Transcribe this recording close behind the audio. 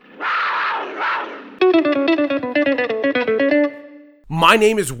My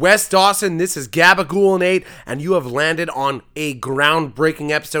name is Wes Dawson, this is Gabagool and 8, and you have landed on a groundbreaking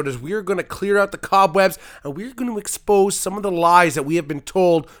episode as we are going to clear out the cobwebs and we're going to expose some of the lies that we have been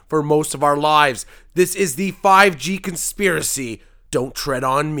told for most of our lives. This is the 5G conspiracy, Don't Tread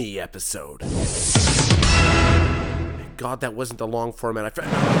on Me episode. God, that wasn't the long format.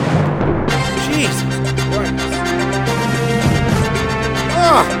 Jesus Christ.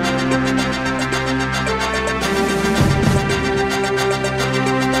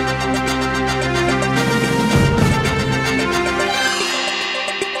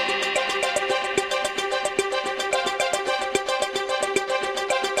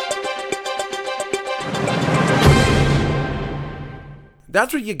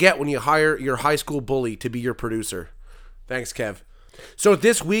 That's what you get when you hire your high school bully to be your producer. Thanks, Kev. So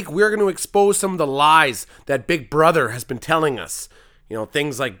this week, we're going to expose some of the lies that Big Brother has been telling us. You know,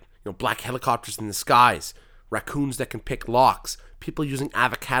 things like black helicopters in the skies, raccoons that can pick locks, people using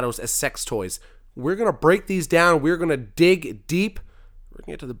avocados as sex toys. We're going to break these down. We're going to dig deep. We're going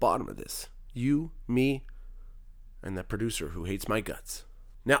to get to the bottom of this. You, me, and the producer who hates my guts.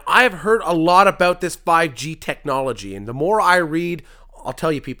 Now, I have heard a lot about this 5G technology, and the more I read, I'll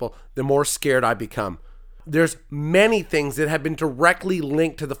tell you people, the more scared I become. There's many things that have been directly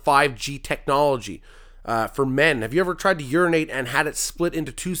linked to the 5G technology. For men, have you ever tried to urinate and had it split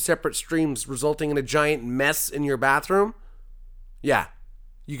into two separate streams, resulting in a giant mess in your bathroom? Yeah,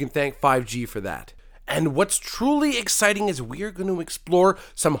 you can thank 5G for that. And what's truly exciting is we are going to explore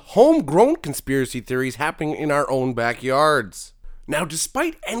some homegrown conspiracy theories happening in our own backyards. Now,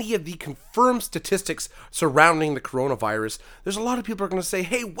 despite any of the confirmed statistics surrounding the coronavirus, there's a lot of people who are going to say,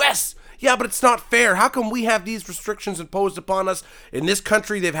 hey, Wes, yeah, but it's not fair. How come we have these restrictions imposed upon us? In this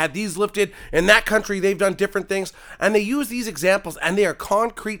country, they've had these lifted. In that country, they've done different things. And they use these examples, and they are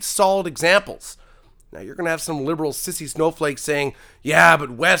concrete, solid examples. Now, you're going to have some liberal sissy snowflakes saying, yeah,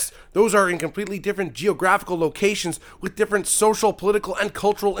 but Wes, those are in completely different geographical locations with different social, political, and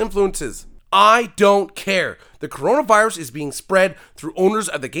cultural influences. I don't care. The coronavirus is being spread through owners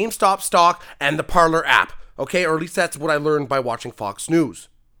of the GameStop stock and the Parler app, okay? Or at least that's what I learned by watching Fox News.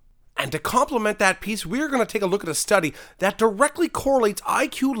 And to complement that piece, we're going to take a look at a study that directly correlates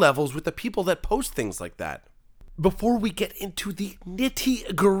IQ levels with the people that post things like that. Before we get into the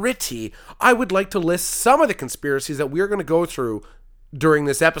nitty-gritty, I would like to list some of the conspiracies that we're going to go through during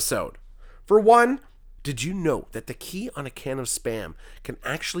this episode. For one, did you know that the key on a can of Spam can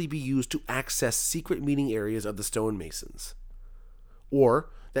actually be used to access secret meeting areas of the stonemasons?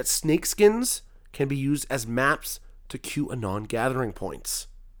 Or that snake skins can be used as maps to QAnon gathering points?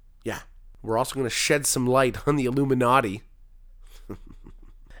 Yeah, we're also going to shed some light on the Illuminati.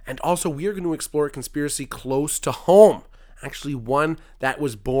 And also, we are going to explore a conspiracy close to home. Actually, one that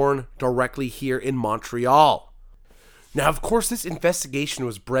was born directly here in Montreal. Now, of course, this investigation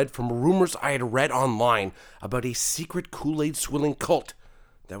was bred from rumors I had read online about a secret Kool-Aid swilling cult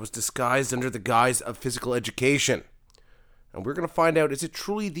that was disguised under the guise of physical education. And we're going to find out, is it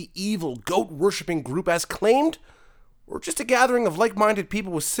truly the evil goat-worshipping group as claimed? Or just a gathering of like-minded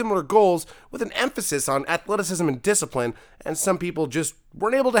people with similar goals with an emphasis on athleticism and discipline, and some people just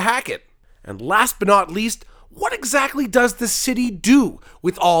weren't able to hack it? And last but not least, what exactly does the city do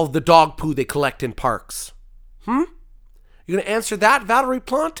with all the dog poo they collect in parks? You gonna answer that, Valerie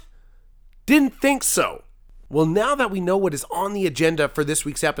Plante? Didn't think so. Well, now that we know what is on the agenda for this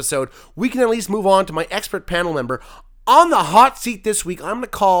week's episode, we can at least move on to my expert panel member. On the hot seat this week, I'm gonna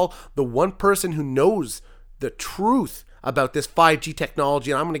call the one person who knows the truth about this 5G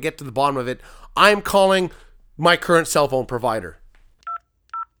technology, and I'm gonna get to the bottom of it. I'm calling my current cell phone provider.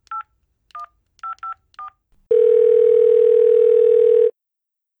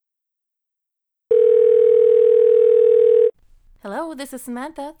 Hello, this is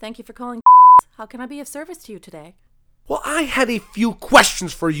Samantha. Thank you for calling. How can I be of service to you today? Well, I had a few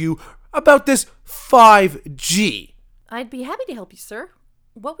questions for you about this 5G. I'd be happy to help you, sir.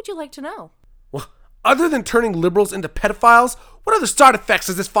 What would you like to know? Well, other than turning liberals into pedophiles, what other side effects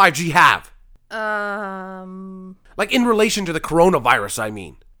does this 5G have? Like in relation to the coronavirus, I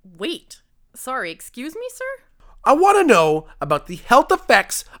mean. Wait. Sorry, excuse me, sir? I want to know about the health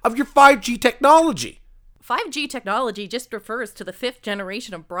effects of your 5G technology. 5G technology just refers to the 5th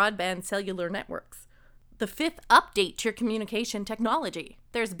generation of broadband cellular networks. The 5th update to your communication technology.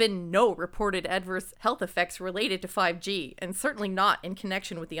 There's been no reported adverse health effects related to 5G, and certainly not in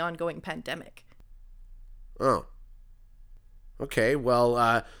connection with the ongoing pandemic. Oh. Okay,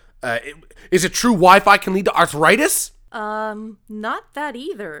 well, is it true Wi-Fi can lead to arthritis? Not that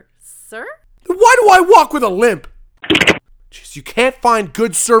either, sir? Why do I walk with a limp? Jeez, you can't find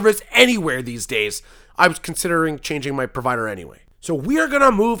good service anywhere these days. I was considering changing my provider anyway. So we are going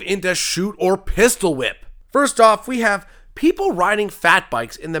to move into shoot or pistol whip. First off, we have people riding fat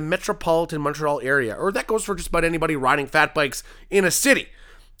bikes in the metropolitan Montreal area, or that goes for just about anybody riding fat bikes in a city.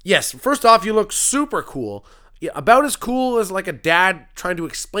 Yes, first off, you look super cool. Yeah, about as cool as like a dad trying to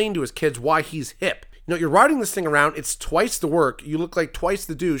explain to his kids why he's hip. You know, you're riding this thing around, it's twice the work, you look like twice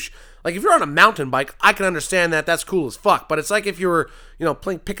the douche. Like, if you're on a mountain bike, I can understand that, that's cool as fuck. But it's like if you were,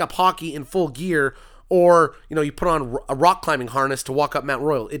 playing pickup hockey in full gear, or, you put on a rock climbing harness to walk up Mount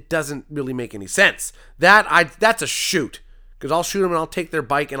Royal. It doesn't really make any sense. That's a shoot. Because I'll shoot them and I'll take their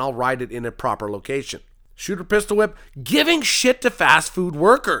bike and I'll ride it in a proper location. Shoot or pistol whip, giving shit to fast food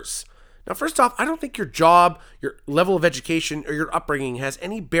workers. Now, first off, I don't think your job, your level of education, or your upbringing has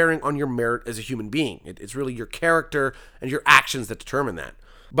any bearing on your merit as a human being. It's really your character and your actions that determine that.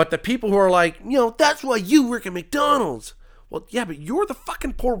 But the people who are like, that's why you work at McDonald's. Well, yeah, but you're the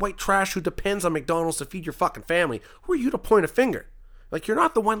fucking poor white trash who depends on McDonald's to feed your fucking family. Who are you to point a finger? Like, you're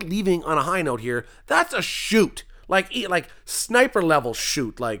not the one leaving on a high note here. That's a shoot. Like sniper level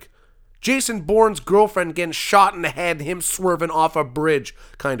shoot. Like Jason Bourne's girlfriend getting shot in the head, him swerving off a bridge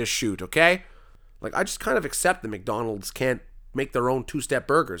kind of shoot, okay? Like, I just kind of accept that McDonald's can't make their own two-step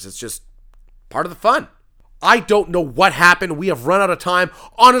burgers. It's just part of the fun. I don't know what happened. We have run out of time.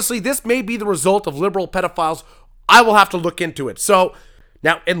 Honestly, this may be the result of liberal pedophiles. I will have to look into it. So,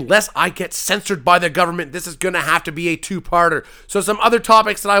 now, unless I get censored by the government, this is going to have to be a two-parter. So, some other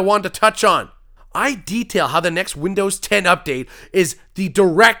topics that I want to touch on. I detail how the next Windows 10 update is the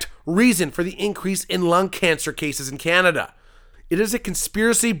direct reason for the increase in lung cancer cases in Canada. It is a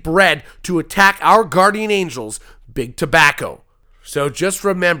conspiracy bred to attack our guardian angels, Big Tobacco. So just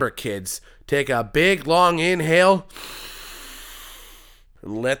remember, kids, take a big long inhale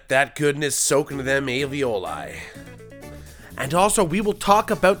and let that goodness soak into them alveoli. And also, we will talk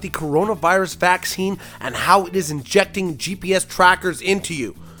about the coronavirus vaccine and how it is injecting GPS trackers into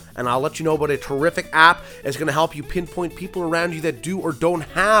you. And I'll let you know about a terrific app that's going to help you pinpoint people around you that do or don't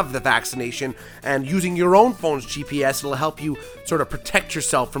have the vaccination. And using your own phone's GPS, it'll help you sort of protect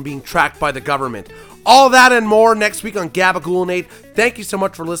yourself from being tracked by the government. All that and more next week on Gabagoolinate. Thank you so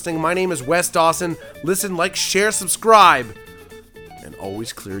much for listening. My name is Wes Dawson. Listen, like, share, subscribe, and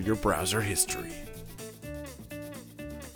always clear your browser history.